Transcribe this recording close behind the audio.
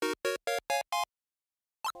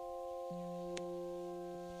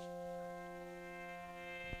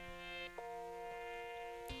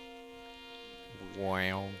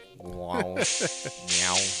Wow. Wow.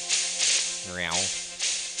 Meow. Meow.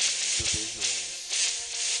 The visuals.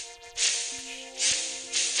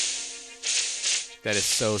 That is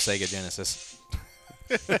so Sega Genesis.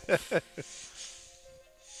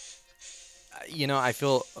 I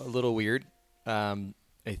feel a little weird. I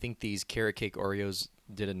think these carrot cake Oreos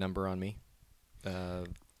did a number on me.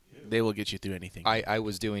 They will get you through anything. I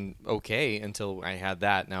was doing okay until I had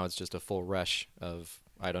that. Now it's just a full rush of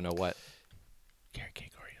I don't know what. Carrot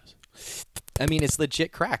cake Oreos. I mean, it's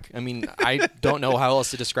legit crack. I mean, I don't know how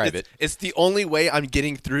else to describe it. It's the only way I'm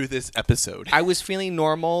getting through this episode. I was feeling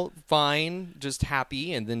normal, fine, just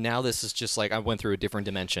happy, and then now this is just like I went through a different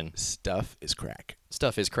dimension. Stuff is crack.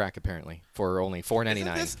 Stuff is crack, apparently, for only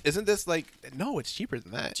 $4.99. Isn't this like... No, it's cheaper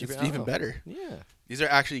than that. Cheaper- It's even oh. better. Yeah. These are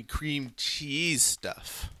actually cream cheese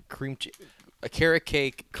stuff. A carrot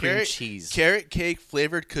cake, cream cheese. Carrot cake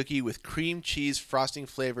flavored cookie with cream cheese frosting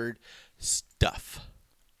flavored stuff.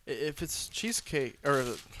 If it's cheesecake, or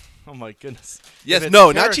oh my goodness, Yes, If it's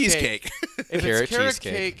no, not carrot cheesecake. If Carrot it's carrot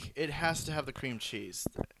cheesecake. cake, it has to have the cream cheese.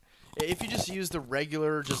 If you just use the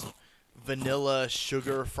regular, just vanilla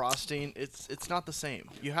sugar frosting, it's not the same.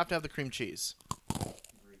 You have to have the cream cheese.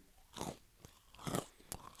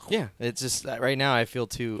 Yeah, it's just right now I feel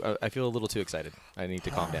a little too excited. I need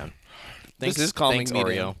to calm down. This is calming thanks, me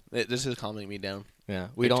Oreo. down. This is calming me down. Yeah,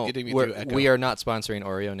 It's getting me through Echo. we are not sponsoring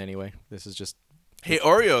Oreo in any way. This is just Hey,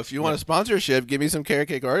 Oreo, if you want a sponsorship, give me some carrot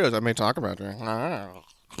cake Oreos. I may talk about that.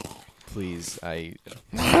 please. I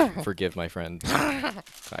forgive my friend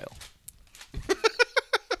Kyle.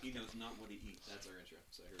 He knows not what he eats. That's our intro.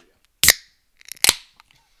 So here we go.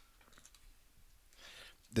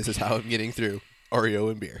 This is how I'm getting through Oreo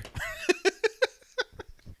and beer.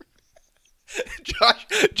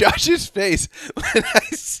 Josh's face when I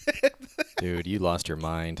said that. Dude, you lost your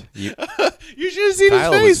mind. You should have seen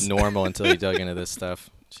Kyle his was face. normal until he dug into this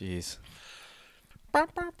stuff. Jeez. Let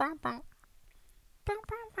me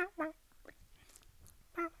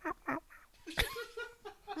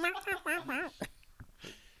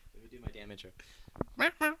do my damn intro.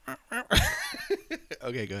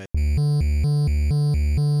 Okay, go ahead.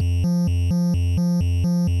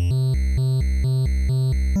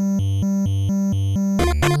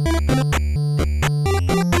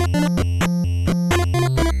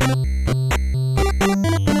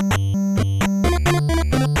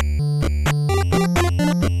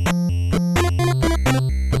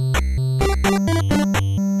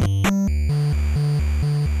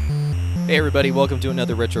 Hey everybody, welcome to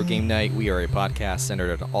another Retro Game Night. We are a podcast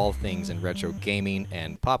centered on all things in retro gaming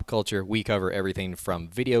and pop culture. We cover everything from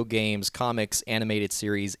video games, comics, animated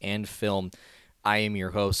series, and film. I am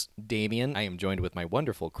your host, Damien. I am joined with my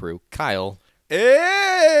wonderful crew, Kyle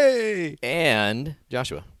Hey! and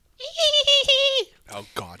Joshua. Oh,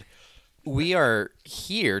 God. We are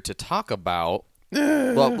here to talk about...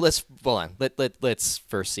 Well, let's hold on. Let's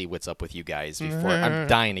first see what's up with you guys before... I'm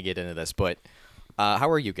dying to get into this, but... how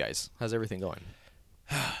are you guys? How's everything going?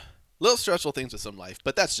 Little stressful things with some life,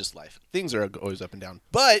 but that's just life. Things are always up and down.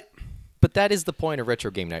 But that is the point of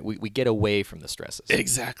Retro Game Night. We get away from the stresses.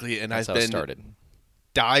 exactly, and That's I've how it been started.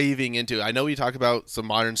 diving into. I know we talk about some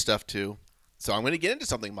modern stuff too, so I'm going to get into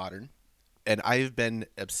something modern. And I've been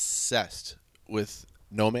obsessed with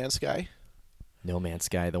No Man's Sky. No Man's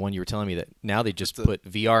Sky, the one you were telling me that now they just put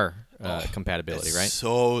VR compatibility, It's right?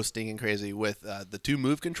 so stinking crazy with the two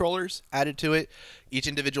Move controllers added to it, each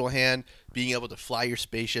individual hand being able to fly your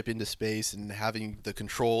spaceship into space and having the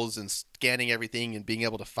controls and scanning everything and being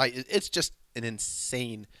able to fight. It's just an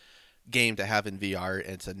insane game to have in VR,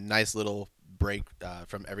 and it's a nice little break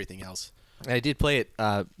from everything else. I did play it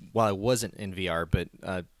while I wasn't in VR, but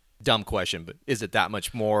dumb question, but is it that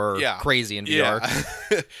much more crazy in VR?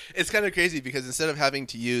 Yeah. It's kind of crazy because instead of having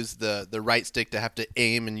to use the right stick to have to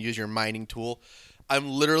aim and use your mining tool, I'm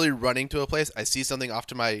literally running to a place. I see something off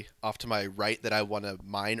to my right that I want to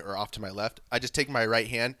mine, or off to my left. I just take my right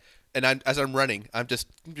hand, and as I'm running, I'm just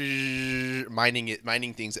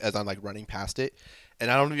mining things as I'm like running past it,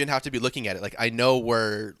 and I don't even have to be looking at it. Like I know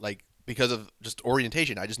where, like, because of just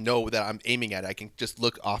orientation, I just know that I'm aiming at it. I can just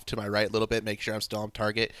look off to my right a little bit, make sure I'm still on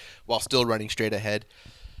target while still running straight ahead.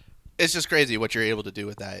 It's just crazy what you're able to do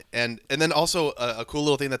with that. And then also a cool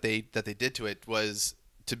little thing that they did to it was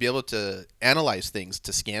to be able to analyze things,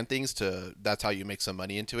 to scan things. That's how you make some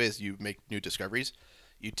money into it, is you make new discoveries.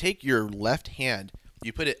 You take your left hand,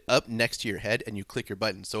 you put it up next to your head, and you click your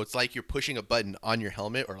button. So it's like you're pushing a button on your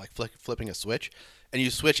helmet, or like flipping a switch. And you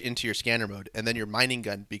switch into your scanner mode, and then your mining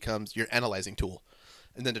gun becomes your analyzing tool.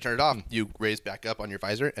 And then to turn it off, you raise back up on your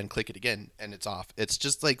visor and click it again, and it's off. It's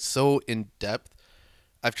just like so in depth.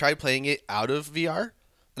 I've tried playing it out of VR,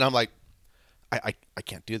 and I'm like, I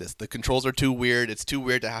can't do this. The controls are too weird. It's too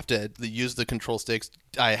weird to have to use the control sticks.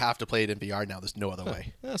 I have to play it in VR now. There's no other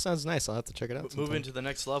way. That sounds nice. I'll have to check it out. Moving to the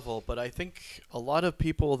next level, but I think a lot of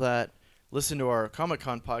people that listen to our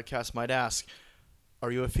Comic-Con podcast might ask,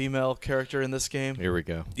 are you a female character in this game? Here we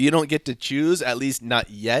go. You don't get to choose, at least not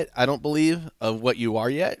yet, I don't believe, of what you are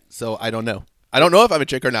yet. So I don't know. I don't know if I'm a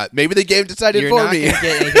chick or not. Maybe the game decided You're for not me. going to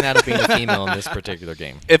get anything out of being a female in this particular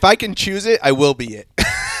game. If I can choose it, I will be it.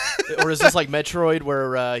 Or is this like Metroid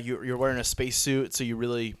where you're wearing a spacesuit, so you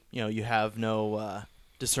really, you have no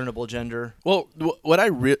discernible gender? Well, what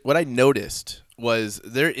I noticed was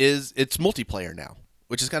it's multiplayer now,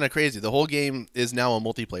 which is kind of crazy. The whole game is now a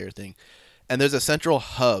multiplayer thing. And there's a central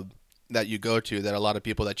hub that you go to that a lot of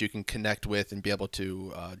people that you can connect with and be able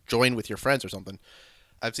to join with your friends or something.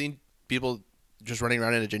 I've seen people just running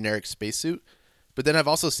around in a generic spacesuit, but then I've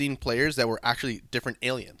also seen players that were actually different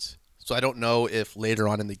aliens. So I don't know if later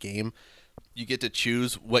on in the game you get to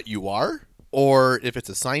choose what you are, or if it's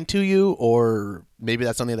assigned to you, or maybe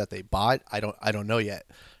that's something that they bought. I don't know yet.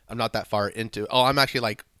 I'm not that far into. Oh, I'm actually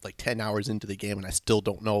like 10 hours into the game, and I still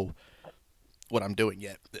don't know what I'm doing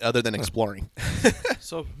yet, other than exploring.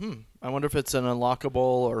 So, I wonder if it's an unlockable,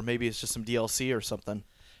 or maybe it's just some DLC or something.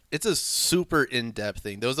 It's a super in-depth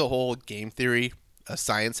thing. There was a whole game theory, a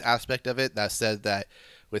science aspect of it that said that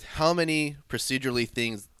with how many procedurally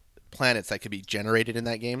planets that could be generated in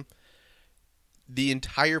that game, the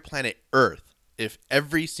entire planet Earth, if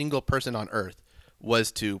every single person on Earth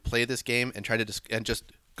was to play this game and try to and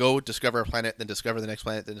just go discover a planet, then discover the next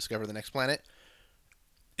planet, then discover the next planet,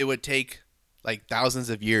 it would take like thousands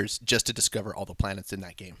of years just to discover all the planets in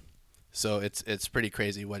that game. So it's pretty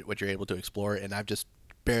crazy what you're able to explore, and I've just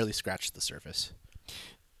barely scratched the surface.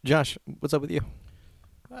 Josh, what's up with you?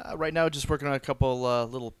 Right now, just working on a couple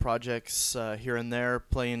little projects here and there,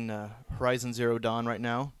 playing Horizon Zero Dawn right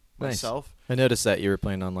now myself. I noticed that you were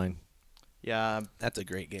playing online. Yeah, That's a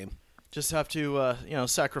great game. just have to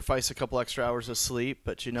sacrifice a couple extra hours of sleep,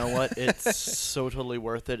 but you know what? It's so totally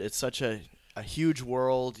worth it. It's such a huge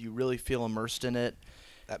world. You really feel immersed in it.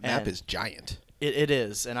 That map And is giant. It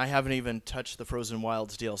is, and I haven't even touched the Frozen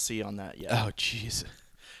Wilds DLC on that yet. Oh, jeez.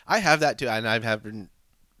 I have that too, and I haven't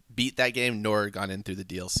beat that game nor gone in through the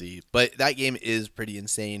DLC. But that game is pretty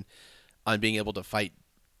insane on being able to fight,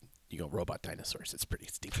 robot dinosaurs. It's pretty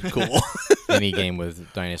stinking cool. Any game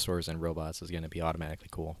with dinosaurs and robots is going to be automatically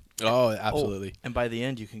cool. Oh, absolutely. And by the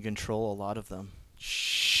end, you can control a lot of them.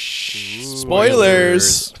 Spoilers.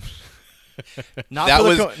 Not That for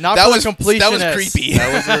was- the that was completionists. that was creepy.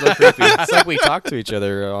 That was a little creepy. It's like we talk to each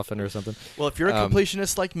other often or something. Well, if you're a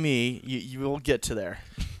completionist like me, you will get to there.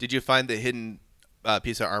 Did you find the hidden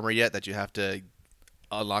piece of armor yet that you have to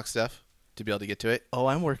unlock stuff to be able to get to it? Oh,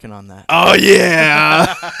 I'm working on that. Oh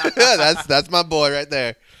yeah, that's my boy right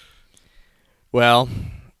there. Well,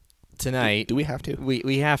 tonight Do we have to?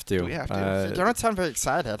 we have to. Do we have to? don't sound very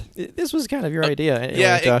excited. This was kind of your idea, anyway,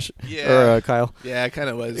 yeah, Josh yeah. or Kyle. Yeah, it kind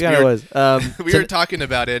of was. Yeah, it was. We were talking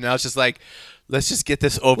about it, and I was just like, let's just get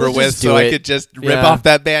this over We'll with just do so I it. could just rip Yeah. off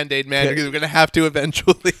that Band-Aid, man, Yeah. because we're going to have to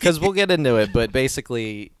eventually. Because we'll get into it, but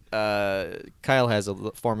basically, Kyle has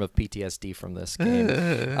a form of PTSD from this game.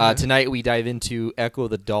 Tonight, we dive into Ecco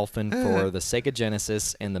the Dolphin for the Sega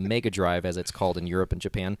Genesis and the Megadrive, as it's called in Europe and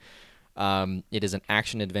Japan. It is an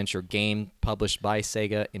action-adventure game published by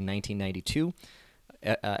Sega in 1992.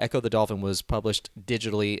 Ecco the Dolphin was published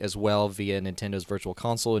digitally as well via Nintendo's Virtual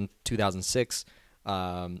Console in 2006,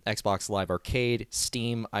 Xbox Live Arcade,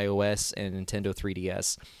 Steam, iOS, and Nintendo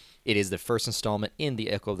 3DS. It is the first installment in the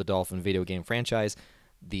Ecco the Dolphin video game franchise.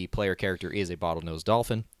 The player character is a bottlenose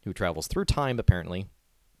dolphin who travels through time, apparently.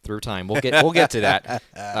 Through time. We'll get to that.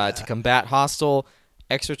 To combat hostile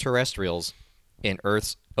extraterrestrials in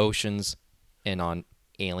Earth's oceans and on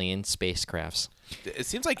alien spacecrafts. It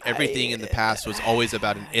seems like everything in the past was always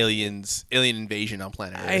about an alien invasion on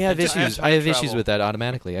planet Earth. I have Just issues. time I have travel. issues with that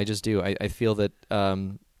automatically. I just do. I feel that.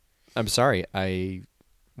 I'm sorry.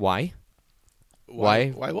 Why? Why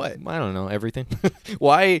what? I don't know. Everything.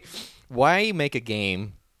 Why make a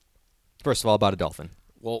game? First of all, about a dolphin.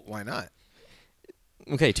 Well, why not?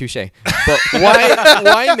 Okay, touche. But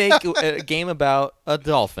why make a game about a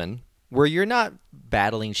dolphin where you're not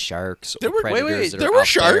battling sharks or predators? there were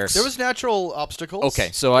sharks. There was natural obstacles.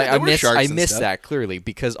 Okay, so Yeah, I there were missed sharks and missed stuff. that clearly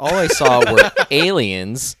because all I saw were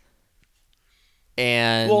aliens.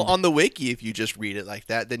 And Well, on the wiki, if you just read it like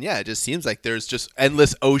that, then yeah, it just seems like there's just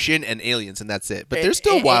endless ocean and aliens, and that's it. But there's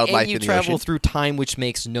still wildlife and you in the travel ocean. through time, which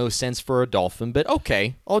makes no sense for a dolphin. But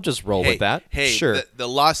okay, I'll just roll with that. Hey, sure. the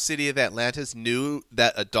lost city of Atlantis knew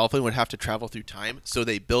that a dolphin would have to travel through time, so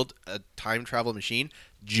they built a time travel machine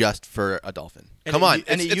just for a dolphin. And Come it, on,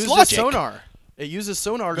 and it's it used logic. a sonar. It uses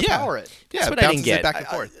sonar to Yeah. power it. Yeah, That's it what I didn't bounces get. it back and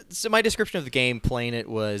forth. So my description of the game, playing it,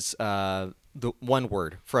 was the one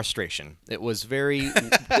word: frustration. It was very.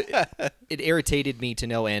 it irritated me to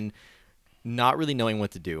no end, not really knowing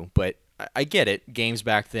what to do. But I get it. Games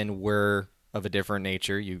back then were of a different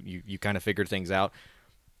nature. You kind of figured things out.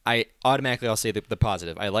 I'll say the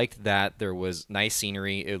positive. I liked that there was nice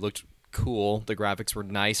scenery. It looked cool. The graphics were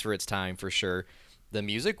nice for its time, for sure. The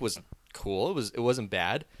music was cool. It wasn't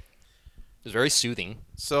bad. It was very soothing.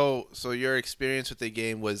 So your experience with the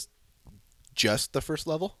game was just the first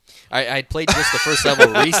level? I had played just the first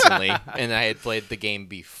level recently, and I had played the game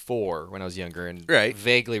before when I was younger, and Right.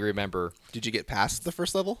 vaguely remember. Did you get past the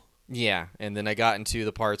first level? Yeah, and then I got into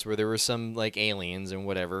the parts where there were some like aliens and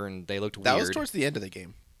whatever, and they looked That weird. was towards the end of the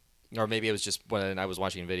game. Or maybe it was just when I was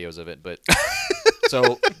watching videos of it. But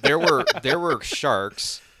so there were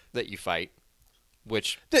sharks that you fight,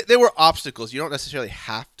 which They were obstacles. You don't necessarily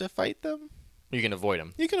have to fight them. you can avoid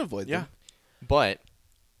them. You can avoid them. But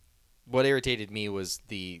what irritated me was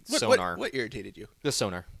the sonar. What irritated you? The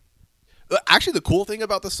sonar. Actually, the cool thing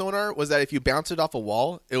about the sonar was that if you bounce it off a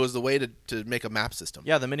wall, it was the way to make a map system.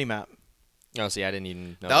 Yeah, the mini map. Oh, see, I didn't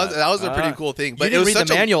even know That was a pretty cool thing. But you didn't it was read such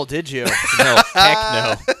the a manual, did you? No, heck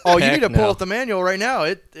no. Oh, you Heck need to pull no. up the manual right now.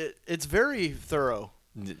 It's very thorough.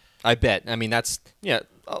 I bet. I mean,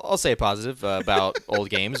 I'll say a positive about old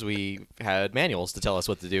games. We had manuals to tell us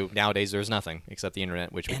what to do. Nowadays, there's nothing except the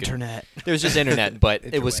internet, which we Internet. There was just internet, but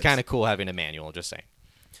it was Interwebs. kind of cool having a manual. Just saying.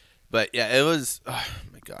 But yeah, it was. Oh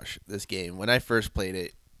my gosh, this game. When I first played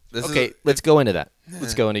it, Let's go into that.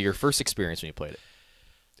 Let's go into your first experience when you played it.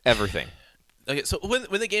 Everything. Okay, so when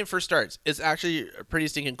the game first starts, it's actually pretty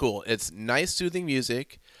stinking cool. It's nice, soothing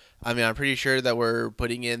music. I mean, I'm pretty sure that we're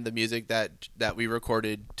putting in the music that we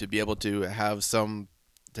recorded to be able to have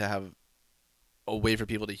a way for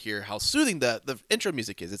people to hear how soothing the intro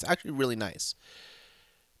music is. It's actually really nice.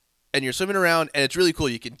 And you're swimming around, and it's really cool.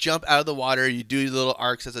 You can jump out of the water. You do little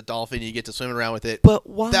arcs as a dolphin. You get to swim around with it. But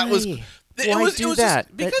why? That was Why do just-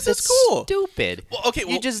 that? because That's it's cool. Stupid. Well, okay,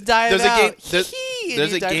 You just dive there's out. a game. And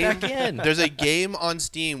There's you a dive game. back in. There's a game on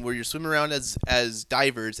Steam where you're swimming around as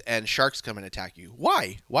divers and sharks come and attack you.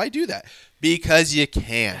 Why? Why do that? Because you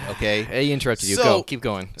can. Okay. Hey, interrupted you. So- Go. Keep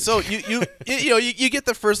going. So you get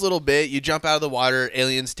the first little bit. You jump out of the water.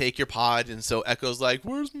 Aliens take your pod, and so Echo's like,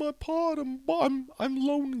 "Where's my pod? I'm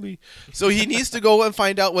lonely." So he needs to go and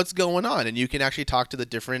find out what's going on, and you can actually talk to the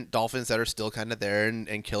different dolphins that are still kind of there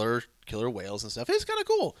and killer whales and stuff. It's kind of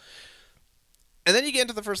cool. And then you get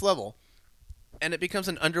into the first level, and it becomes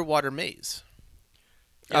an underwater maze.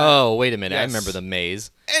 Oh, wait a minute. I Yes. remember the maze.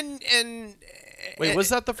 And Wait, was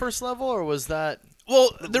that the first level or was that? Well,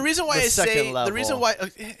 the reason why the I say second the reason level?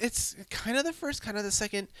 why it's kind of the first, kind of the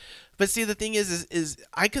second, but see the thing is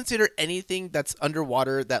I consider anything that's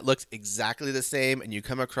underwater that looks exactly the same, and you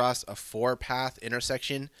come across a 4-path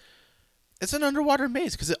intersection, it's an underwater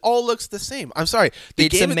maze because it all looks the same. I'm sorry,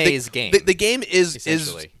 It's a maze game, The game is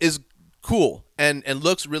essentially. cool and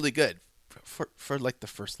looks really good for like the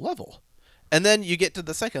first level, and then you get to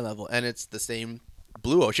the second level and it's the same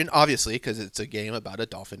blue ocean, obviously, because it's a game about a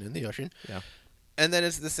dolphin in the ocean. Yeah. And then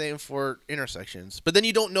it's the same for intersections. But then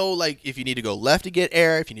you don't know, like, if you need to go left to get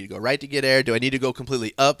air, if you need to go right to get air. Do I need to go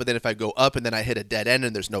completely up? But then if I go up and then I hit a dead end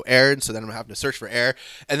and there's no air, and so then I'm having to search for air.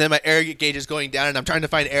 And then my air gauge is going down and I'm trying to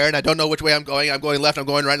find air and I don't know which way I'm going. I'm going left, I'm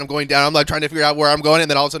going right, I'm going down. I'm like trying to figure out where I'm going. And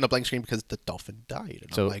then all of a sudden a blank screen because the dolphin died.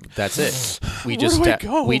 And So I'm like, that's it. We where just do I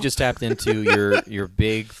go? we just tapped into your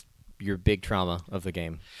big trauma of the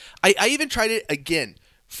game. I even tried it again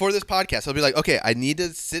for this podcast. I'll be like, okay, I need to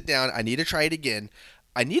sit down. I need to try it again.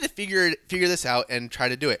 I need to figure this out and try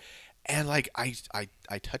to do it. And like I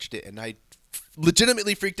touched it and I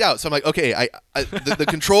legitimately freaked out. So I'm like, okay, the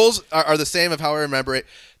controls are the same of how I remember it.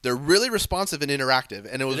 They're really responsive and interactive,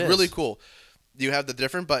 and it was really cool. You have the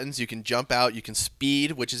different buttons. You can jump out. You can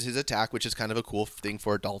speed, which is his attack, which is kind of a cool thing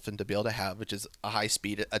for a dolphin to be able to have, which is a high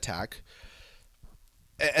speed attack.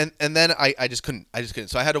 And then I just couldn't.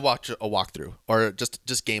 So I had to watch a walkthrough or just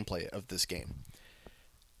gameplay of this game.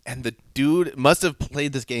 And the dude must have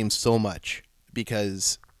played this game so much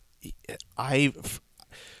because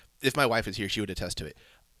if my wife was here, she would attest to it.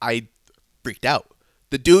 I freaked out.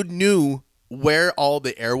 The dude knew where all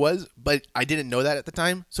the air was, but I didn't know that at the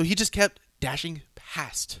time. So he just kept dashing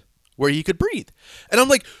past where he could breathe. And I'm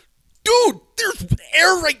like, dude, there's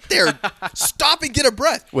air right there. Stop and get a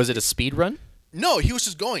breath. Was it a speed run? No, he was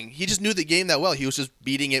just going. He just knew the game that well. He was just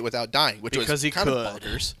beating it without dying, which Because was he kind could. of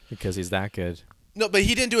bonkers. Because he's that good. No, but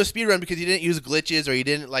he didn't do a speed run because he didn't use glitches or he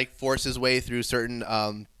didn't like force his way through certain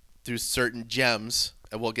gems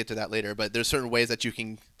and we'll get to that later. But there's certain ways that you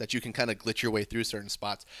can kind of glitch your way through certain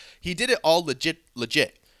spots. He did it all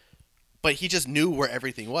legit, but he just knew where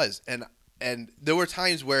everything was, and there were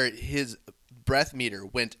times where his breath meter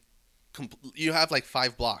went. You have like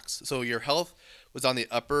 5 blocks, so your health was on the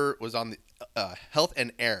health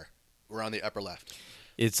and air were on the upper left.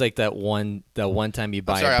 It's like that one time you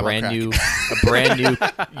buy sorry, a brand new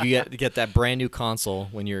you get that brand new console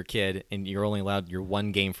when you're a kid, and you're only allowed your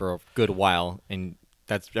one game for a good while, and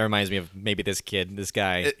that reminds me of maybe this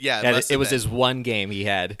guy. It was his one game he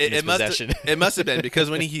had in his possession. It must have been, because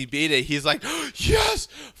when he beat it, he's like, yes,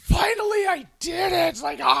 finally I did it. It's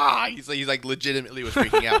like, he's like legitimately was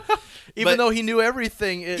freaking out. Even though he knew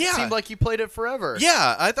everything, it seemed like he played it forever.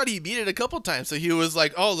 Yeah, I thought he beat it a couple times, so he was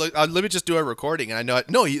like, oh, look, let me just do a recording. And I know it.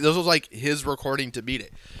 No, this was like his recording to beat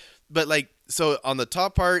it. But like, so on the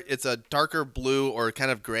top part, it's a darker blue or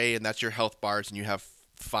kind of gray, and that's your health bars, and you have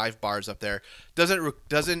 5 bars up there.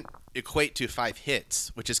 Doesn't equate to 5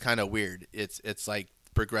 hits, which is kind of weird. It's like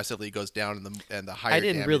progressively goes down, and the higher. I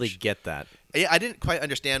didn't damage. really get that. I didn't quite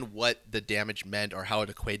understand what the damage meant or how it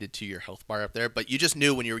equated to your health bar up there, but you just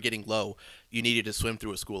knew when you were getting low, you needed to swim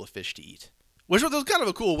through a school of fish to eat, which was kind of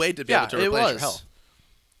a cool way to be able to replenish your health.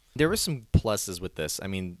 There were some pluses with this. I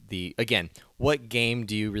mean, what game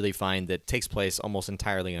do you really find that takes place almost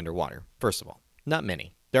entirely underwater? First of all, not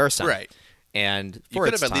many. There are some. Right. And you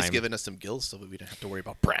could have at least given us some gills so we didn't have to worry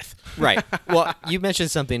about breath. Right. Well, you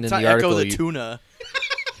mentioned something in the Echo article. the tuna.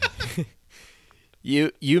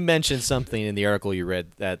 You mentioned something in the article you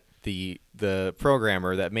read that the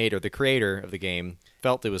programmer that made, or the creator of the game,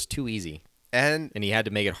 felt it was too easy, and he had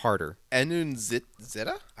to make it harder. Enun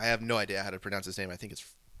Zeta? I have no idea how to pronounce his name. I think it's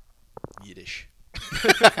Yiddish.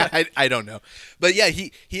 I don't know. But yeah,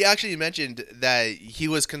 he actually mentioned that he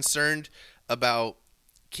was concerned about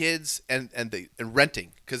kids and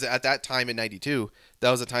renting, because at that time in '92,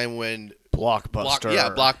 that was a time when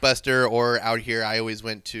Blockbuster, or out here I always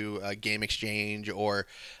went to Game Exchange, or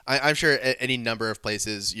I'm sure any number of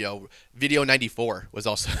places. Video 94 was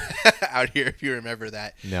also out here, if you remember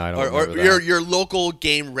that. No, I don't remember that. Your local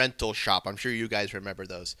game rental shop. I'm sure you guys remember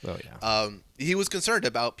those. Oh yeah. He was concerned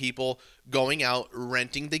about people going out,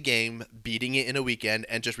 renting the game, beating it in a weekend,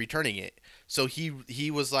 and just returning it. So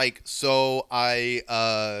he was like, so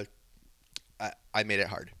I made it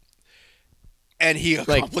hard. And he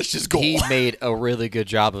accomplished his goal. He made a really good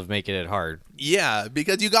job of making it hard. Yeah,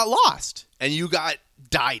 because you got lost and you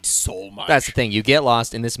died so much. That's the thing. You get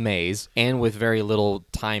lost in this maze, and with very little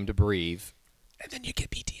time to breathe. And then you get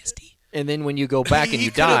PTSD. And then when you go back and you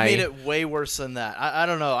die, he could have made it way worse than that. I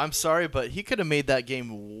don't know. I'm sorry, but he could have made that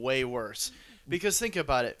game way worse. Because think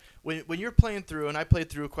about it. When you're playing through, and I played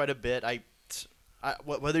through quite a bit,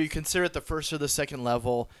 whether you consider it the first or the second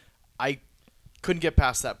level, I couldn't get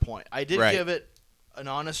past that point. I did give it an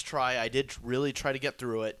honest try. I did really try to get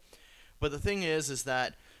through it. But the thing is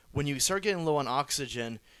that when you start getting low on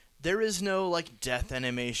oxygen, there is no death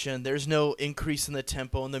animation. There's no increase in the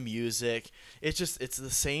tempo and the music. It's the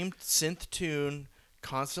same synth tune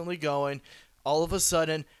constantly going. All of a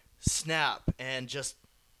sudden, snap, and just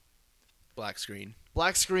black screen.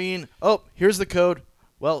 Oh, here's the code.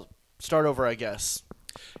 Well, start over, I guess.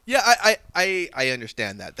 Yeah, I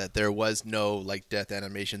understand that there was no death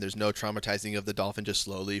animation. There's no traumatizing of the dolphin just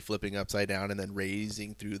slowly flipping upside down and then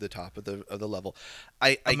raising through the top of the level.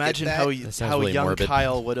 I imagine get that. how really young morbid.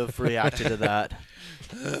 Kyle would have reacted to that.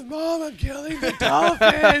 Mom, I'm killing the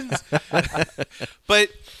dolphins. but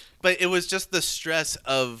it was just the stress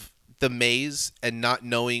of the maze and not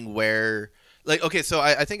knowing where. Okay, so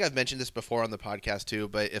I think I've mentioned this before on the podcast too,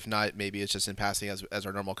 but if not, maybe it's just in passing as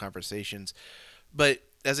our normal conversations. But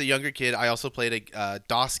as a younger kid, I also played a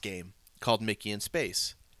DOS game called Mickey in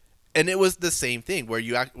Space, and it was the same thing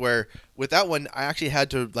where with that one I actually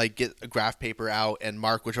had to get a graph paper out and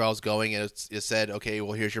mark which way I was going, and it said, okay,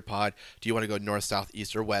 well, here's your pod. Do you want to go north, south,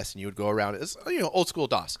 east, or west? And you would go around. It's old school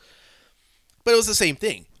DOS, but it was the same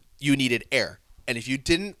thing. You needed air, and if you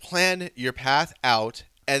didn't plan your path out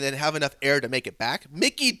and then have enough air to make it back,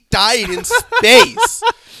 Mickey died in space.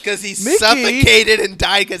 Because he suffocated and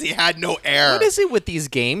died because he had no air. What is it with these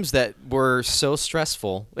games that were so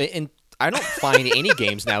stressful? And I don't find any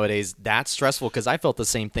games nowadays that stressful, because I felt the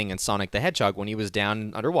same thing in Sonic the Hedgehog when he was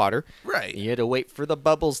down underwater. Right. You had to wait for the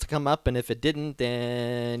bubbles to come up, and if it didn't,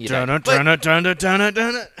 then you died.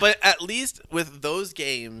 But at least with those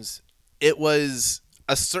games, it was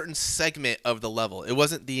a certain segment of the level. It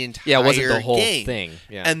wasn't the entire game. Yeah, it wasn't the whole thing.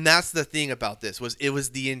 Yeah. And that's the thing about this, was it was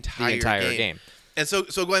the entire game. And so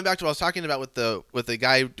going back to what I was talking about with the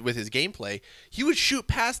guy with his gameplay, he would shoot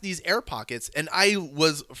past these air pockets, and I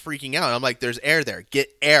was freaking out. I'm like, there's air there. Get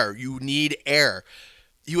air. You need air.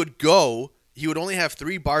 he would go. He would only have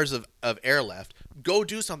 3 bars of air left. Go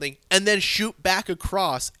do something and then shoot back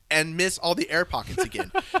across and miss all the air pockets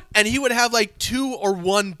again. And he would have like 2 or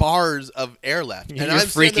 1 bars of air left. And You're I'm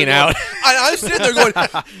freaking out. I'm sitting there going,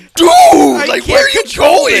 dude, like where are you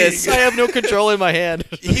going? I have no control in my hand.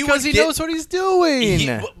 Because he knows what he's doing.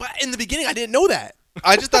 But in the beginning, I didn't know that.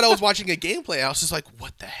 I just thought I was watching a gameplay. I was just like,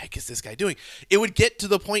 what the heck is this guy doing? It would get to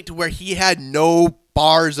the point to where he had no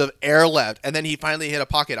bars of air left, and then he finally hit a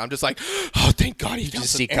pocket. I'm just like, oh, thank God he found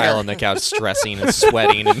Just some see air. Kyle on the couch stressing and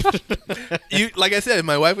sweating. And Like I said, if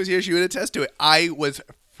my wife was here, she would attest to it. I was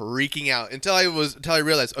freaking out until I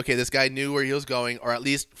realized, okay, this guy knew where he was going, or at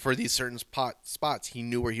least for these certain spots, he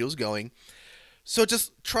knew where he was going. So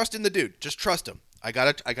just trust in the dude. Just trust him. I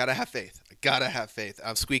gotta have faith. I gotta have faith.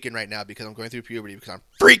 I'm squeaking right now because I'm going through puberty because I'm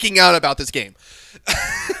freaking out about this game.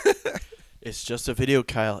 It's just a video,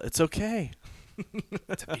 Kyle. It's okay.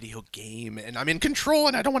 It's a video game, and I'm in control,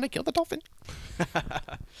 and I don't want to kill the dolphin.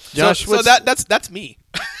 Josh, so that's me.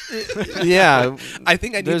 yeah, I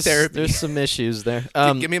think I need therapy. There's some issues there.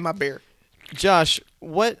 Give me my beer. Josh,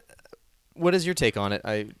 what is your take on it?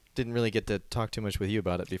 I didn't really get to talk too much with you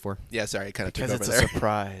about it before. Yeah, sorry, I kind of took Because over it's there.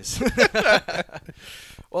 a surprise.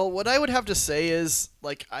 Well, what I would have to say is,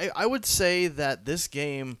 like, I would say that this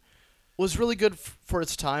game was really good for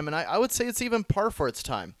its time, and I would say it's even par for its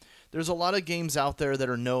time. There's a lot of games out there that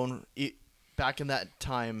are known back in that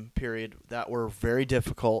time period that were very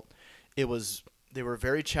difficult. They were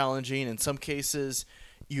very challenging. In some cases,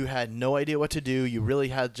 you had no idea what to do. You really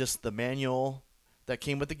had just the manual that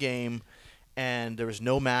came with the game, and there was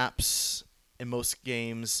no maps in most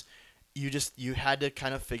games. You had to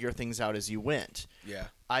kind of figure things out as you went. Yeah.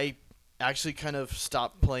 I actually kind of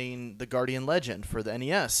stopped playing the Guardian Legend for the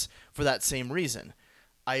NES for that same reason.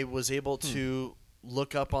 I was able to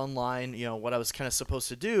look up online, what I was kind of supposed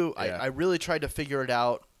to do. Yeah. I really tried to figure it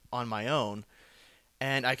out on my own,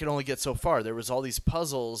 and I could only get so far. There was all these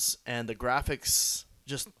puzzles, and the graphics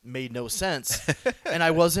just made no sense, and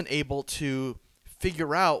I wasn't able to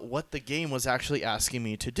figure out what the game was actually asking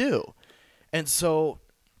me to do. And so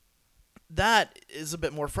that is a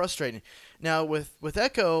bit more frustrating. Now, with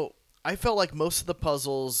Echo, I felt like most of the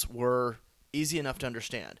puzzles were easy enough to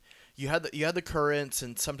understand. You had the currents,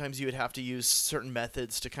 and sometimes you would have to use certain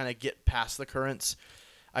methods to kind of get past the currents.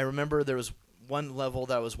 I remember there was one level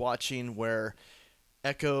that I was watching where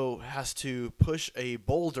Echo has to push a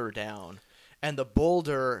boulder down, and the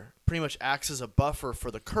boulder pretty much acts as a buffer for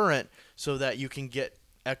the current so that you can get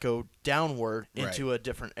Echo downward into a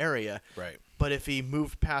different area. Right. But if he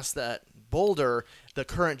moved past that boulder, the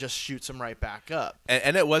current just shoots him right back up.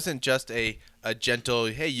 And it wasn't just a gentle,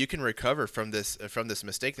 hey, you can recover from this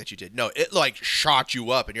mistake that you did. No, it like shot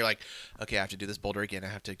you up, and you're like, okay, I have to do this boulder again. I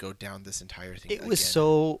have to go down this entire thing. It was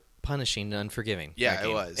so punishing and unforgiving. Yeah, that it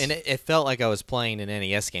game. was. And it felt like I was playing an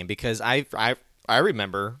NES game because I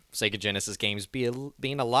remember Sega Genesis games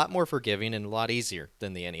being a lot more forgiving and a lot easier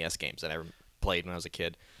than the NES games that I played when I was a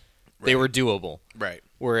kid. They were doable. Right.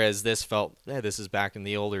 Whereas this felt, this is back in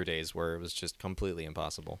the older days where it was just completely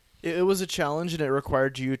impossible. It was a challenge, and it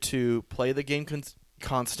required you to play the game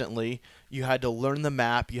constantly. You had to learn the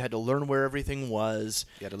map. You had to learn where everything was.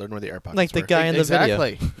 You had to learn where the air pockets Like the were. guy in the video.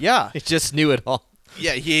 Exactly. Yeah. He just knew it all.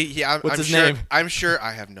 Yeah, What's I'm his sure, name? I'm sure.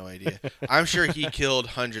 I have no idea. I'm sure he killed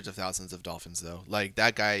hundreds of thousands of dolphins, though. Like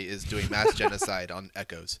that guy is doing mass genocide on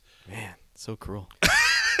echoes. Man, so cruel.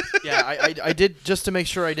 Yeah, I did, just to make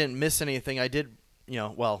sure I didn't miss anything, I did,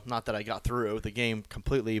 well, not that I got through the game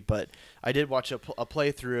completely, but I did watch a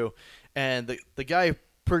playthrough, and the guy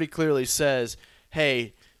pretty clearly says,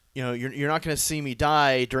 hey, you're not going to see me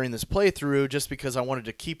die during this playthrough just because I wanted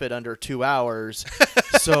to keep it under 2 hours.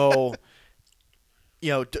 So,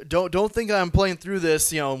 don't think I'm playing through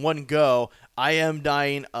this, in one go. I am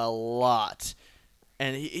dying a lot.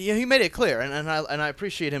 And he made it clear, and I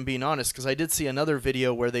appreciate him being honest, because I did see another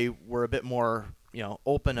video where they were a bit more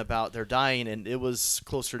open about their dying, and it was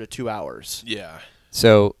closer to 2 hours. Yeah.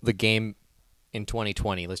 So the game in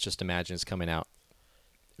 2020, let's just imagine it's coming out.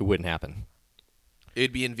 It wouldn't happen.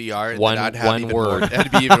 It'd be in VR. And One- then I'd have one even word. More.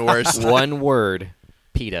 That'd be even worse. One word,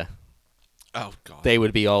 PETA. Oh God. They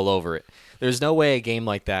would be all over it. There's no way a game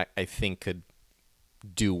like that, I think, could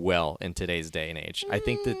do well in today's day and age. I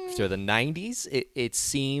think that for the 90s, it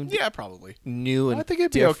seemed Yeah, probably. new and I think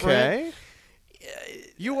it'd be different. okay.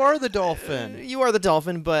 You are the dolphin. You are the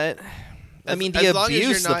dolphin, but I mean, as the long as you're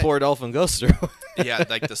abuse the not- poor dolphin goes through. Yeah,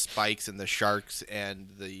 like the spikes and the sharks and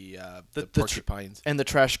the porcupines. And the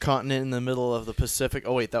trash continent in the middle of the Pacific.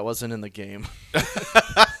 Oh, wait, that wasn't in the game.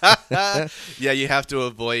 Yeah, you have to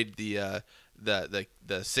avoid the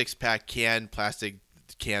 6-pack can plastic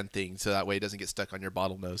can thing, so that way it doesn't get stuck on your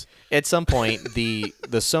bottlenose. At some point, the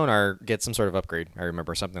sonar gets some sort of upgrade. I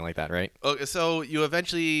remember something like that, right? Okay, so you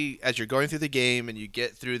eventually, as you're going through the game and you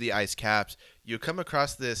get through the ice caps, you come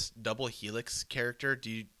across this double helix character.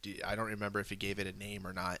 I don't remember if he gave it a name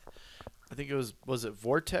or not. I think it was it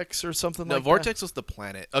Vortex or something No, like Vortex was the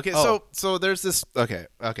planet. Okay, Oh. so there's this. Okay.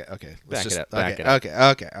 Let's Back just it up, back okay, it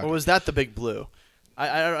up. okay. that? Or was that the Big Blue?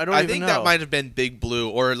 I don't I even think know. that might have been Big Blue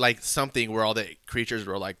or like something where all the creatures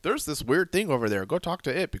were like, "There's this weird thing over there. Go talk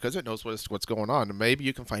to it because it knows what's going on, and maybe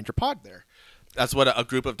you can find your pod there." That's what a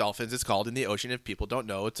group of dolphins is called in the ocean. If people don't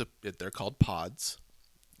know, they're called pods.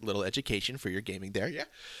 Little education for your gaming there, yeah.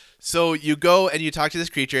 So you go and you talk to this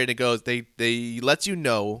creature, and it goes. They lets you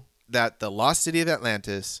know that the lost city of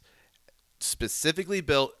Atlantis specifically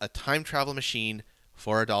built a time travel machine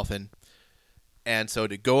for a dolphin, and so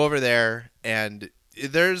to go over there and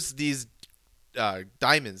there's these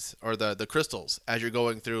diamonds or the crystals as you're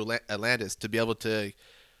going through Atlantis to be able to.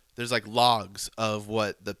 There's like logs of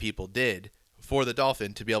what the people did for the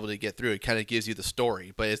dolphin to be able to get through. It kind of gives you the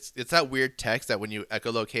story, but it's that weird text that when you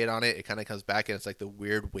echolocate on it, it kind of comes back and it's like the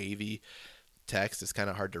weird wavy text. It's kind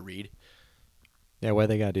of hard to read Yeah, why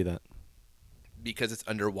they gotta do that? because it's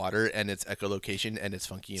underwater and it's echolocation and it's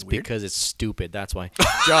funky and weird. Because it's stupid. That's why.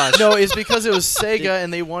 Josh. No, it's because it was Sega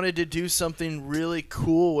and they wanted to do something really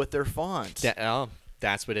cool with their font.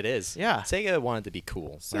 That's what it is. Yeah. Sega wanted to be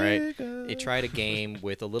cool. All right. Sega. They tried a game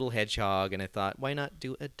with a little hedgehog, and I thought, why not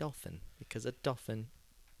do a dolphin? Because a dolphin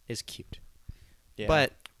is cute. Yeah.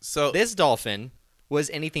 But So this dolphin was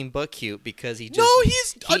anything but cute because he just no,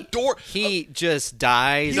 he's adorable. He just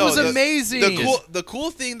dies. He was and amazing. The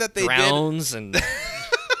cool thing that they did. drowns and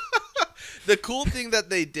The cool thing that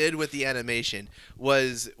they did with the animation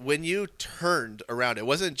was when you turned around, it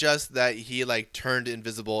wasn't just that he like turned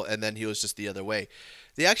invisible and then he was just the other way.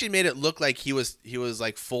 They actually made it look like he was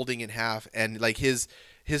like folding in half, and like his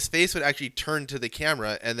face would actually turn to the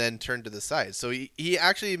camera and then turn to the side. So he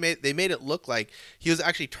actually made it look like he was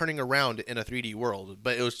actually turning around in a 3D world,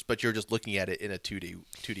 but you're just looking at it in a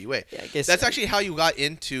 2D way. Yeah, I guess That's actually how you got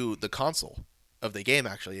into the console of the game.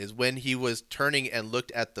 Actually, is when he was turning and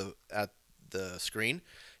looked at the screen.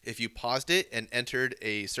 If you paused it and entered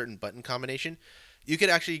a certain button combination, you could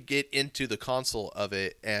actually get into the console of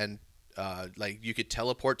it and like you could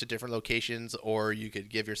teleport to different locations, or you could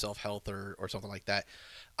give yourself health or something like that.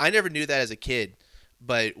 I never knew that as a kid,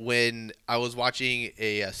 but when I was watching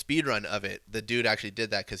a speed run of it, the dude actually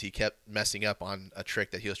did that because he kept messing up on a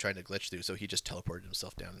trick that he was trying to glitch through, so he just teleported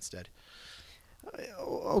himself down instead.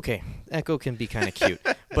 okay, Echo can be kind of cute,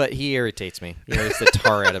 but he irritates me. He irritates the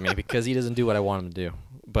tar out of me because he doesn't do what I want him to do.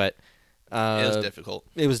 But It was difficult.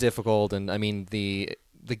 It was difficult, and I mean the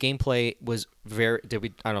gameplay was very. I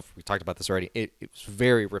don't know if we talked about this already. It was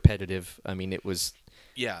very repetitive. I mean, it was.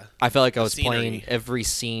 Yeah. I felt like I The was playing scenery. every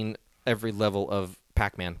scene, every level of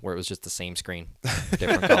Pac-Man, where it was just the same screen,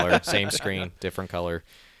 different color, same screen, different color.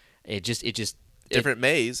 It just Different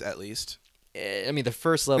maze, at least. I mean, the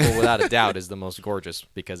first level, without a doubt, is the most gorgeous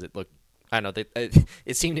because it looked. I don't know.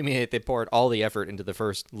 It seemed to me that they poured all the effort into the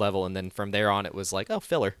first level, and then from there on, it was like, oh,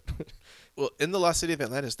 filler. Well, in the Lost City of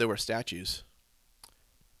Atlantis, there were statues.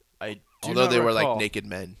 I do Although not they were recall. like naked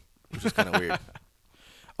men, which is kind of weird.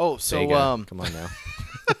 Oh, so Sega, come on now.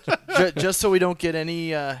 just so we don't get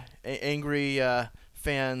any angry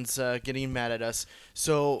fans getting mad at us.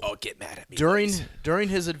 So Oh, get mad at me. during boys.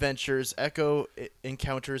 his adventures, Echo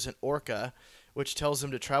encounters an orca, which tells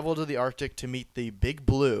him to travel to the Arctic to meet the Big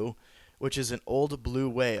Blue, which is an old blue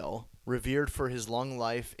whale revered for his long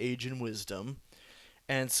life, age, and wisdom.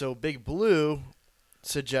 And so Big Blue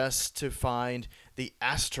suggests to find the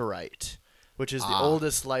asterite, which is the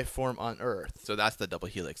oldest life form on Earth. So that's the double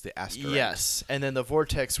helix, the asteroid. Yes, and then the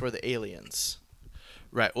vortex were the aliens.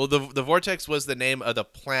 Right. Well, the vortex was the name of the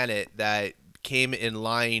planet that came in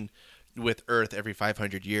line with Earth every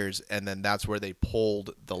 500 years, and then that's where they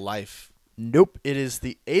pulled the life. Nope, it is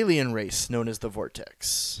the alien race known as the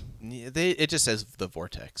vortex. It just says the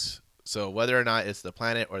vortex. So whether or not it's the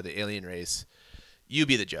planet or the alien race, you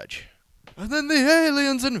be the judge. And then the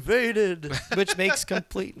aliens invaded. Which makes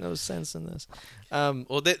complete no sense in this.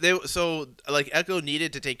 Well, so like Echo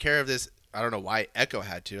needed to take care of this. I don't know why Echo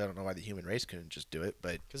had to. I don't know why the human race couldn't just do it,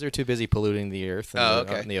 but Because they're too busy polluting the earth and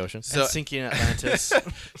okay. and the ocean. And sinking Atlantis.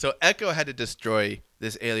 So Echo had to destroy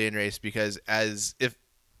this alien race because if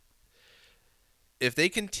they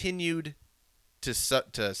continued to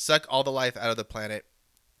suck all the life out of the planet,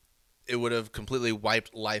 it would have completely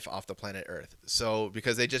wiped life off the planet Earth. So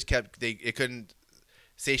because they just it couldn't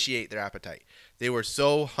satiate their appetite. They were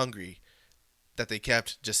so hungry that they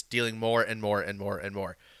kept just stealing more and more and more and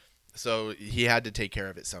more. So he had to take care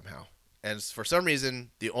of it somehow. And for some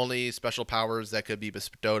reason, the only special powers that could be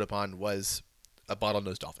bestowed upon was a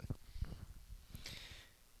bottlenose dolphin.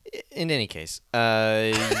 In any case,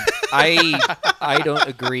 I don't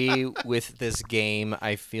agree with this game.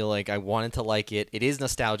 I feel like I wanted to like it. It is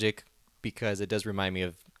nostalgic because it does remind me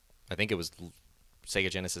of, I think it was Sega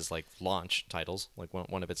Genesis like launch titles, like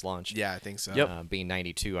one of its launch. Yeah, I think so. Yep. Being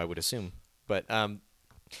 92, I would assume. But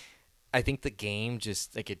I think the game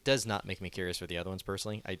just like it does not make me curious for the other ones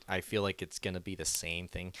personally. I feel like it's gonna be the same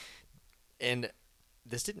thing, and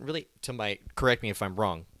this didn't really. Correct me if I'm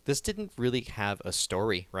wrong. This didn't really have a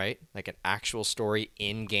story, right? Like an actual story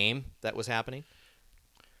in game that was happening.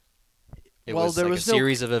 It Well, was there like was a no-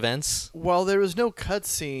 series of events. While there was no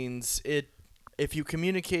cutscenes, if you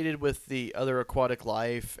communicated with the other aquatic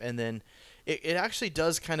life, and then it actually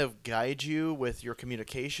does kind of guide you with your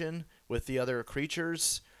communication with the other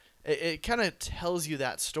creatures. It kind of tells you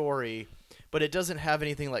that story, but it doesn't have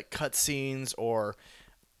anything like cutscenes or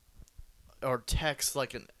text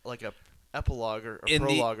like a epilogue or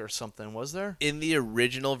prologue or something. Was there? In the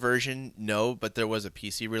original version, no, but there was a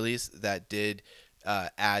PC release that did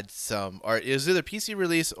add some, or it was either PC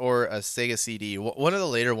release or a Sega CD. One of the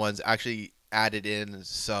later ones actually added in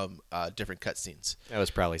some different cutscenes. That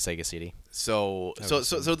was probably Sega CD. So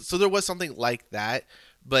there was something like that,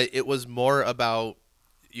 but it was more about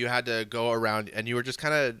you had to go around and you were just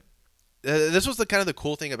kind of. This was the kind of the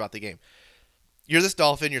cool thing about the game. You're this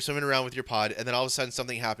dolphin, you're swimming around with your pod, and then all of a sudden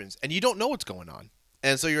something happens, and you don't know what's going on.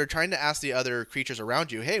 And so you're trying to ask the other creatures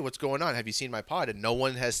around you, hey, what's going on? Have you seen my pod? And no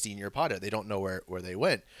one has seen your pod. They don't know where they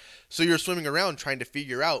went. So you're swimming around trying to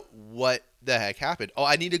figure out what the heck happened. Oh,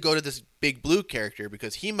 I need to go to this big blue character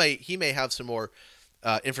because he may have some more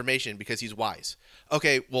information because he's wise.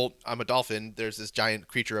 Okay, well, I'm a dolphin. There's this giant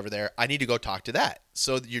creature over there. I need to go talk to that.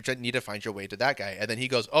 So you need to find your way to that guy. And then he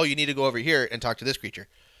goes, oh, you need to go over here and talk to this creature.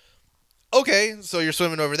 Okay, so you're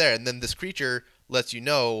swimming over there. And then this creature lets you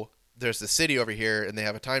know there's the city over here and they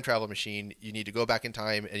have a time travel machine. You need to go back in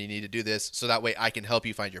time and you need to do this so that way I can help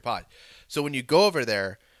you find your pod. So when you go over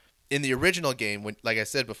there, in the original game, when, like I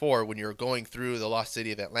said before, when you're going through the lost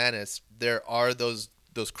city of Atlantis, there are those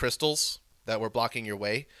crystals that were blocking your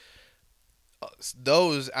way.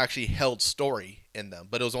 Those actually held story in them,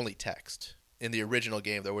 but it was only text. In the original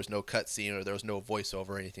game, there was no cutscene or there was no voiceover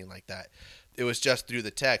or anything like that. It was just through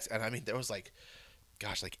the text. And I mean, there was like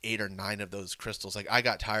 8 or 9 of those crystals. Like, I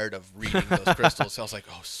got tired of reading those crystals. So I was like,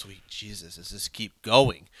 oh, sweet Jesus, does this keep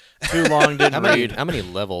going? Too long, didn't read. How many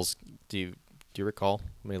levels do you recall?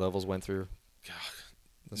 How many levels went through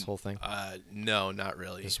this whole thing? No, not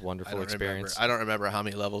really. This wonderful experience. I don't remember how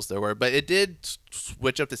many levels there were, but it did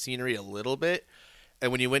switch up the scenery a little bit.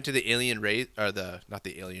 And when you went to the alien race, or not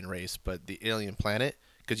the alien race, but the alien planet,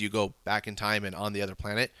 because you go back in time and on the other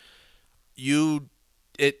planet,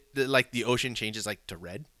 like the ocean changes like to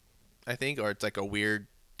red, I think, or it's like a weird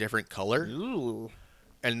different color. Ooh.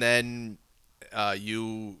 And then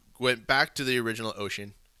you went back to the original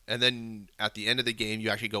ocean, and then at the end of the game, you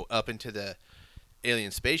actually go up into the alien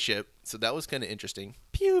spaceship. So that was kind of interesting.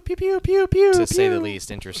 Pew pew pew pew pew. To say the least,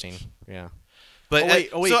 interesting. Yeah. But Oh wait,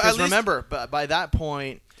 so because at least- remember, by that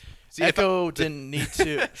point, See, if Echo didn't need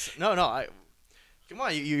to. No, come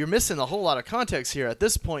on, you're missing a whole lot of context here. At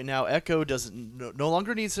this point now, Echo no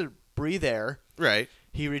longer needs to breathe air. right.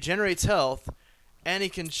 He regenerates health, and he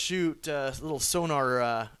can shoot little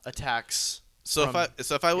sonar attacks. So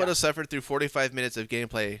if I would yeah. have suffered through 45 minutes of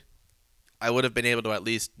gameplay, I would have been able to at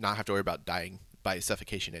least not have to worry about dying by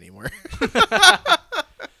suffocation anymore.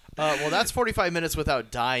 Well, that's 45 minutes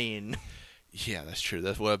without dying. Yeah, that's true.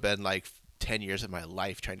 That would have been like 10 years of my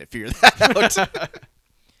life trying to figure that out.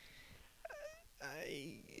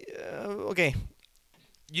 Okay.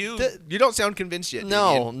 You don't sound convinced yet.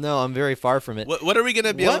 No, Damien. I'm very far from it. What are we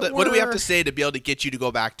gonna be able What to? What do we have were- to say to be able to get you to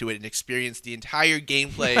go back to it and experience the entire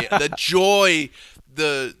gameplay, the joy,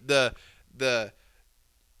 the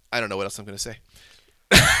I don't know what else I'm gonna say.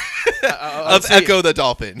 I would Of say- Ecco the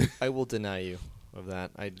Dolphin. I will deny you of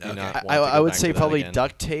that. I do Okay. not. Want I to go would back say to that probably again.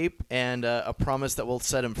 duct tape and a promise that will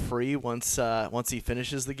set him free once he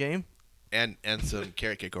finishes the game. and some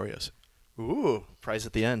carrot cake Oreos. Ooh, prize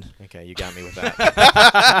at the end. Okay, you got me with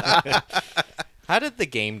that. How did the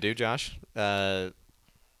game do, Josh?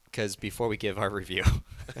 Because before we give our review,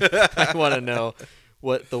 I want to know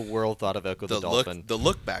what the world thought of Ecco the Dolphin. The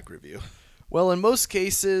look back review. Well, in most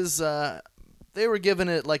cases, they were giving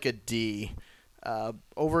it like a D.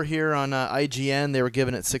 Over here on IGN, they were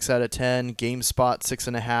giving it 6 out of 10. GameSpot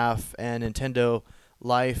 6.5, and Nintendo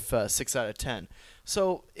Life 6 out of 10.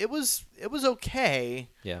 So it was okay.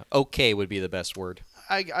 Yeah, okay would be the best word.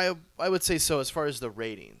 I would say so as far as the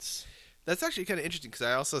ratings. That's actually kind of interesting because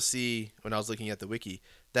I also see when I was looking at the wiki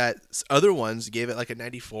that other ones gave it like a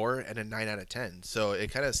 94 and a 9 out of 10. So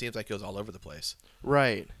it kind of seems like it was all over the place.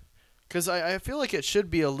 Right. Because I feel like it should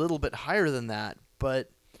be a little bit higher than that.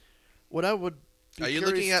 But what I would be Are you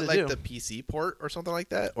curious looking at to like do- the PC port or something like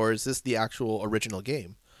that? Or is this the actual original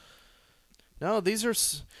game? No, these are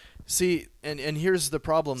see, and here's the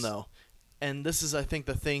problem though, and this is I think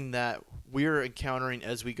the thing that we're encountering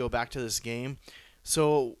as we go back to this game.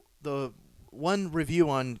 So the one review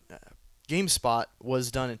on GameSpot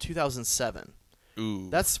was done in 2007. Ooh.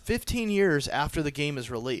 That's 15 years after the game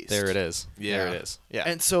is released. There it is. Yeah. There it is. Yeah.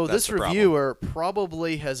 And so That's this the problem. reviewer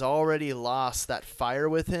probably has already lost that fire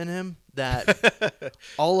within him that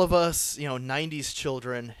all of us, 90s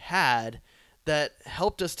children had that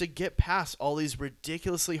helped us to get past all these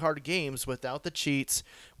ridiculously hard games without the cheats,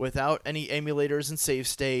 without any emulators and save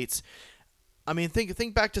states. I mean,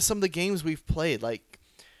 think back to some of the games we've played, like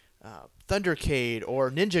Thundercade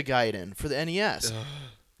or Ninja Gaiden for the NES.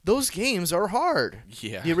 Those games are hard.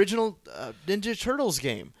 Yeah. The original Ninja Turtles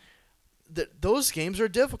game. Those games are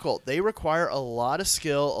difficult. They require a lot of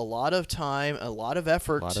skill, a lot of time, a lot of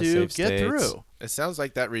effort Lot of to save get states. through. It sounds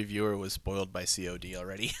like that reviewer was spoiled by COD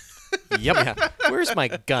already. Yep. Yeah. Where's my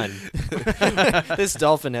gun? This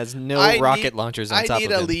dolphin has no I rocket need- launchers on I top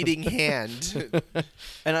need of a him. leading hand.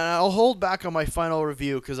 And I'll hold back on my final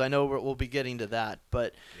review because I know we'll be getting to that.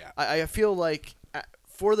 But Yeah. I feel like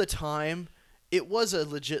for the time, it was a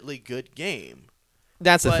legitly good game.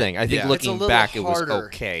 That's the But thing. I think yeah. It's a looking little back, it was harder.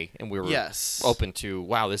 okay, and we were Yes. open to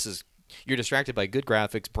wow. This is you're distracted by good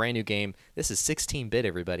graphics, brand new game. This is 16-bit,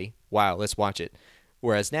 everybody. Wow, let's watch it.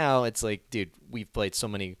 Whereas now it's like, dude, we've played so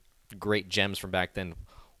many great gems from back then.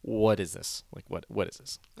 What is this? Like, what is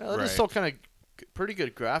this? Well, Right. It's still kind of pretty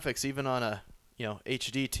good graphics, even on a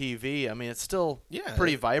HD TV. I mean, it's still Yeah,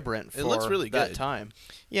 pretty vibrant for it looks really that good. time.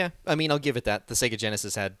 Yeah, I mean, I'll give it that. The Sega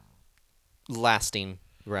Genesis had lasting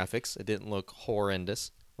graphics. It didn't look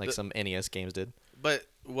horrendous like The- some NES games did. But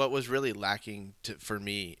what was really lacking for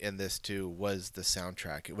me in this too was the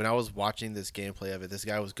soundtrack. When I was watching this gameplay of it, this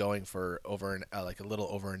guy was going for like a little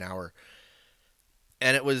over an hour,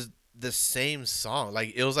 and it was the same song.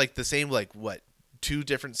 Like it was like the same two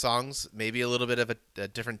different songs, maybe a little bit of a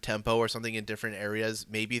different tempo or something in different areas,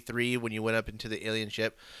 maybe three when you went up into the alien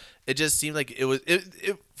ship. It just seemed like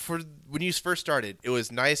it for when you first started. It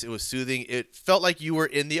was nice. It was soothing. It felt like you were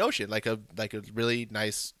in the ocean, like a really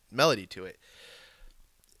nice melody to it.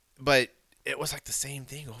 But it was like the same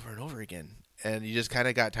thing over and over again, and you just kind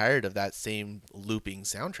of got tired of that same looping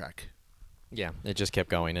soundtrack. Yeah, it just kept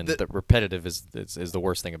going, and The- the repetitive is the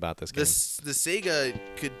worst thing about this game. The Sega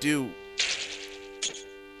could do.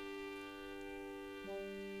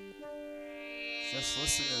 Just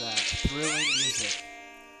listen to that thrilling music.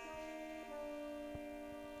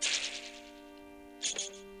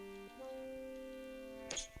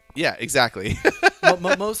 Yeah, exactly.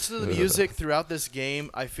 Most of the music throughout this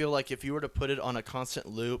game, I feel like if you were to put it on a constant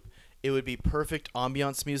loop, it would be perfect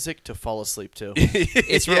ambiance music to fall asleep to.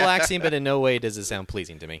 It's Yeah. relaxing, but in no way does it sound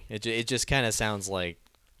pleasing to me. It just kind of sounds like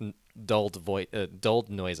dulled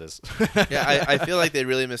noises. Yeah, I feel like they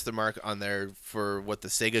really missed the mark on there for what the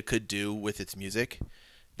Sega could do with its music.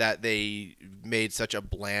 That they made such a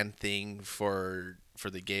bland thing for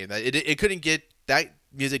the game that it couldn't get that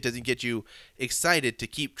music doesn't get you excited to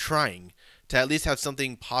keep trying, to at least have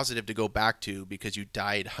something positive to go back to because you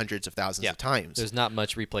died hundreds of thousands of times. There's not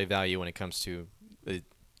much replay value when it comes to the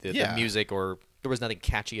Yeah. music, or there was nothing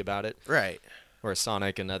catchy about it. Right. Whereas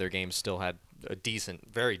Sonic and other games still had a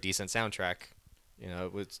very decent soundtrack. You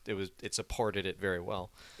know, it supported it very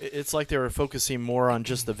well. It's like they were focusing more on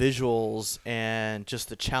just the visuals and just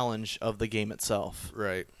the challenge of the game itself.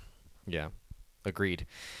 Right. Yeah, agreed.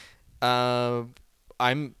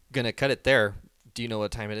 I'm gonna cut it there. Do you know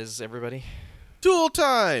what time it is, everybody? Duel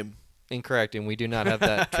time. Incorrect, and we do not have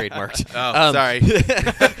that trademarked. Oh, sorry.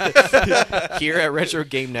 Here at Retro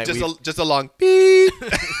Game Night, just a long beep.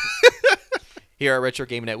 here at Retro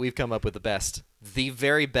Game Night, we've come up with the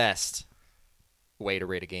very best way to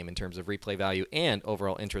rate a game in terms of replay value and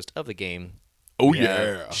overall interest of the game. Oh,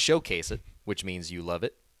 Yeah. Showcase it, which means you love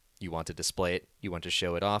it, you want to display it, you want to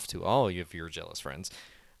show it off to all of your jealous friends.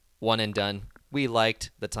 One and done. We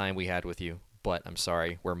liked the time we had with you, but I'm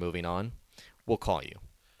sorry, we're moving on. We'll call you.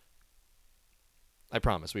 I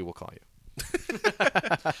promise we will call you.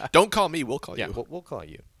 Don't call me. We'll call Yeah, you. we'll call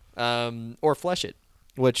you. Or flush it,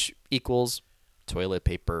 which equals toilet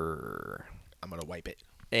paper. I'm gonna wipe it.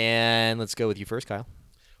 And let's go with you first, Kyle.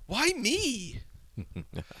 Why me?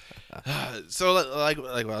 So like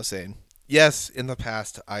what I was saying. Yes, in the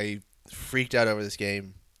past I freaked out over this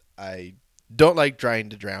game. I don't like trying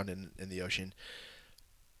to drown in the ocean.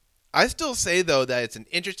 I still say, though, that it's an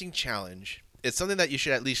interesting challenge. It's something that you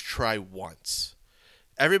should at least try once.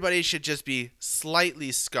 Everybody should just be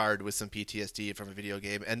slightly scarred with some PTSD from a video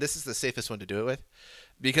game, and this is the safest one to do it with,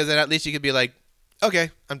 because then at least you could be like,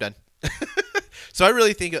 okay, I'm done. So I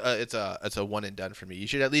really think it's a one and done for me. You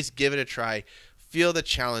should at least give it a try, feel the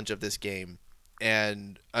challenge of this game,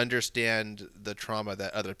 and understand the trauma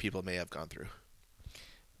that other people may have gone through.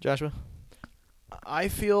 Joshua? I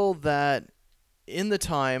feel that in the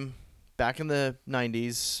time, back in the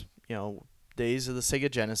 90s, days of the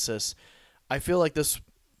Sega Genesis, I feel like this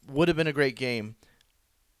would have been a great game.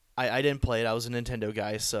 I didn't play it. I was a Nintendo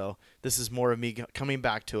guy, so this is more of me coming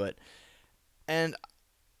back to it. And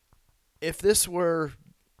if this were,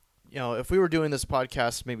 if we were doing this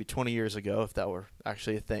podcast maybe 20 years ago, if that were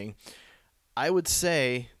actually a thing, I would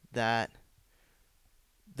say that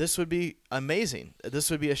this would be amazing.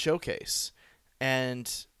 This would be a showcase.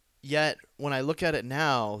 And yet, when I look at it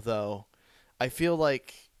now, though, I feel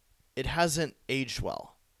like it hasn't aged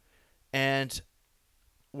well. And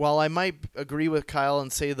while I might agree with Kyle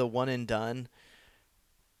and say the one and done,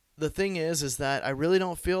 the thing is that I really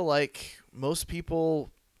don't feel like most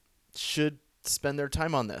people should spend their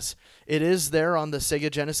time on this. It is there on the Sega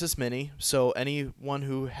Genesis Mini, so anyone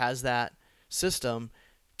who has that system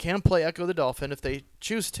can play Ecco the Dolphin if they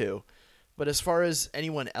choose to. But as far as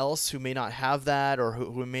anyone else who may not have that, or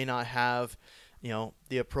who may not have,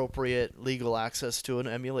 the appropriate legal access to an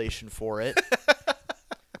emulation for it,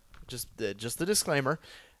 just the disclaimer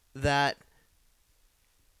that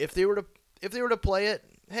if they were to play it,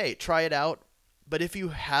 hey, try it out. But if you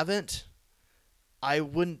haven't, I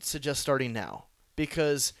wouldn't suggest starting now,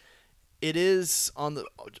 because it is on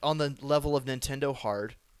the level of Nintendo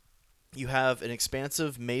hard. You have an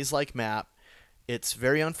expansive maze-like map. It's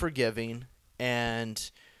very unforgiving,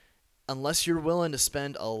 and unless you're willing to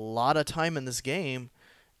spend a lot of time in this game,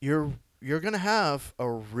 you're going to have a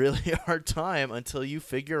really hard time until you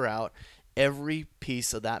figure out every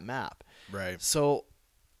piece of that map. Right. So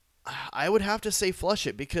I would have to say flush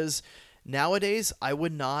it, because nowadays I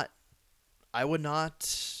would not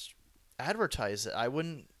advertise it. I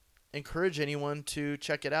wouldn't encourage anyone to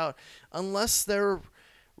check it out unless they're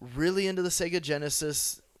really into the Sega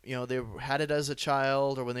Genesis. They had it as a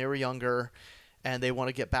child or when they were younger, and they want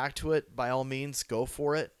to get back to it. By all means, go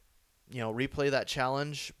for it. Replay that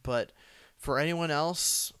challenge. But for anyone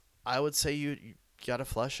else, I would say you got to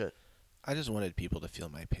flush it. I just wanted people to feel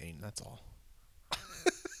my pain. That's all.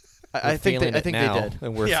 I think they did.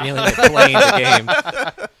 And we're feeling it playing the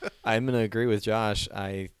game. I'm going to agree with Josh.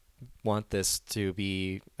 I want this to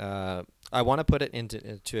be I want to put it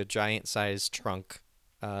into a giant-sized trunk,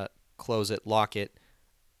 close it, lock it,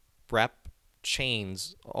 wrap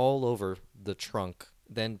chains all over the trunk,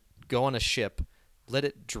 then go on a ship, let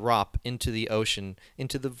it drop into the ocean,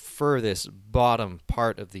 into the furthest bottom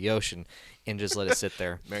part of the ocean, and just let it sit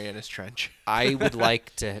there. Mariana's Trench. I would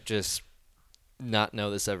like to just not know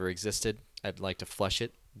this ever existed. I'd like to flush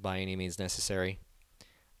it by any means necessary.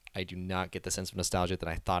 I do not get the sense of nostalgia that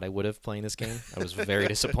I thought I would have playing this game. I was very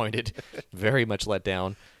disappointed, very much let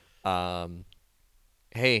down.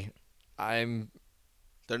 Hey,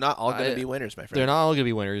 They're not all going to be winners, my friend. They're not all going to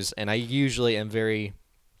be winners, and I usually am very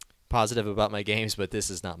positive about my games, but this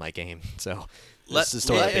is not my game. So this is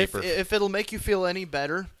toilet paper. If it'll make you feel any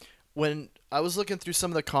better, when I was looking through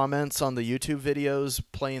some of the comments on the YouTube videos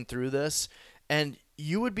playing through this, and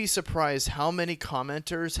you would be surprised how many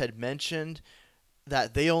commenters had mentioned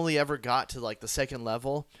that they only ever got to like the second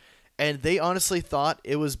level, and they honestly thought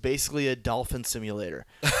it was basically a dolphin simulator.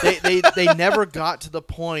 They never got to the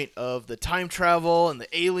point of the time travel and the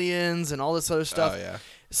aliens and all this other stuff. Oh, yeah.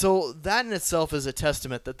 So that in itself is a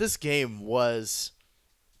testament that this game was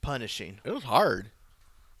punishing. It was hard.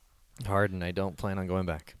 Hard, and I don't plan on going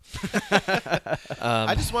back.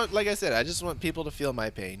 I just want people to feel my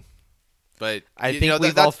pain. But I think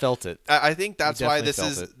we've all felt it. I think that's why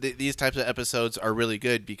definitely these types of episodes are really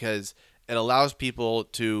good, because it allows people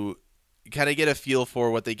to kind of get a feel for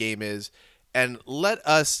what the game is and let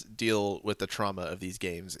us deal with the trauma of these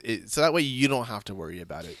games. So that way you don't have to worry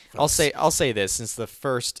about it. I'll say this, since the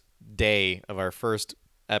first day of our first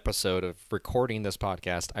episode of recording this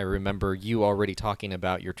podcast, I remember you already talking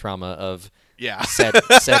about your trauma of said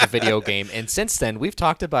video game, and since then we've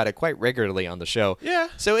talked about it quite regularly on the show. Yeah.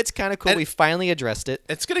 So it's kind of cool. We finally addressed it.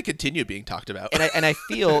 It's going to continue being talked about. And I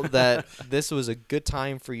feel that this was a good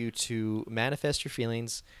time for you to manifest your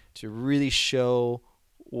feelings, to really show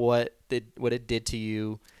what it did to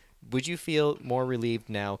you. Would you feel more relieved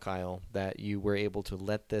now, Kyle, that you were able to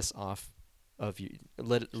let this off of you.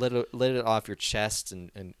 Let it off your chest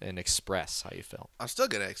and express how you felt. I'm still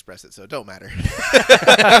gonna express it, so it don't matter.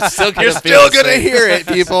 You're You're still gonna hear it,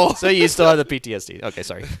 people. So you still have the PTSD. Okay,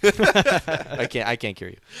 sorry. I can't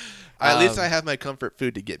cure you. At least I have my comfort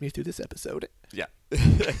food to get me through this episode. Yeah.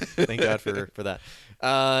 Thank God for that.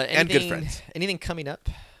 And good friends. Anything coming up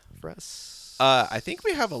for us? I think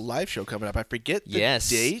we have a live show coming up. I forget the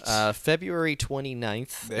date. February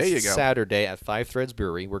 29th. There you go. Saturday at Five Threads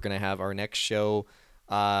Brewery. We're going to have our next show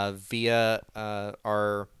via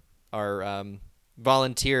our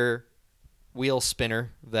volunteer wheel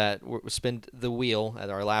spinner that spin the wheel at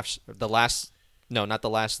our not the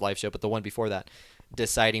last live show, but the one before that,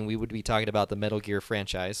 deciding we would be talking about the Metal Gear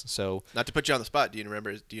franchise. So, not to put you on the spot, do you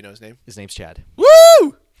know his name? His name's Chad. Woo!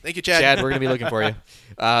 Thank you, Chad. Chad, we're going to be looking for you.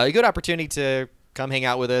 A good opportunity to come hang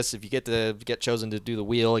out with us. If you get chosen to do the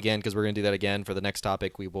wheel again, because we're going to do that again for the next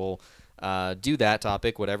topic, we will do that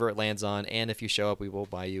topic, whatever it lands on. And if you show up, we will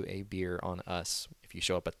buy you a beer on us if you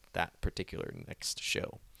show up at that particular next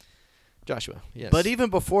show. Joshua, yes. But even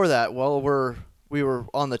before that, while we were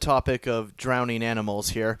on the topic of drowning animals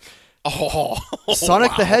here,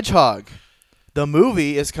 Sonic the Hedgehog. The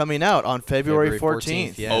movie is coming out on February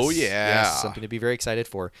 14th. Yes. Oh, yeah. Yes, something to be very excited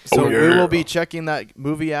for. So we will be checking that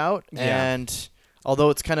movie out. Yeah. And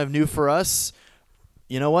although it's kind of new for us,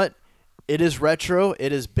 you know what? It is retro.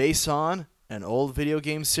 It is based on an old video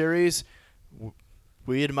game series.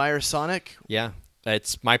 We admire Sonic. Yeah.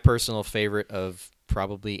 It's my personal favorite of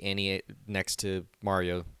probably any next to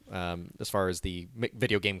Mario. As far as the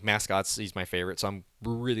video game mascots, he's my favorite. So I'm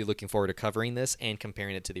really looking forward to covering this and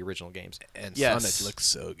comparing it to the original games. And yes. Sonic looks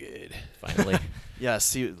so good. Finally.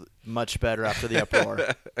 Yes, much better after the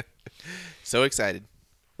uproar. So excited.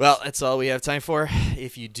 Well, that's all we have time for.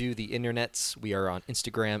 If you do the internets, we are on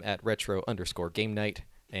Instagram at retro_game night.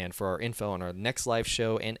 And for our info on our next live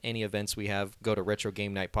show and any events we have, go to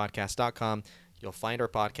retrogamenightpodcast.com. You'll find our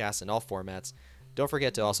podcasts in all formats. Don't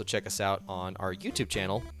forget to also check us out on our YouTube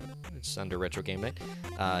channel. It's under Retro Game Night.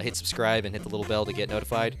 Hit subscribe and hit the little bell to get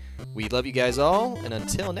notified. We love you guys all, and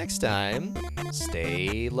until next time,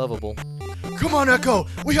 stay lovable. Come on, Echo.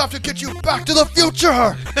 We have to get you back to the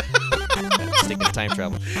future. Sticking to time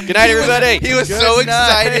travel. Good night, everybody. He was so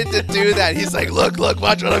excited to do that. He's like, look,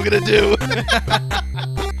 watch what I'm going to do.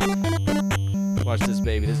 Watch this,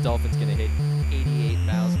 baby. This dolphin's going to hit 88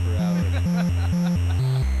 miles per hour.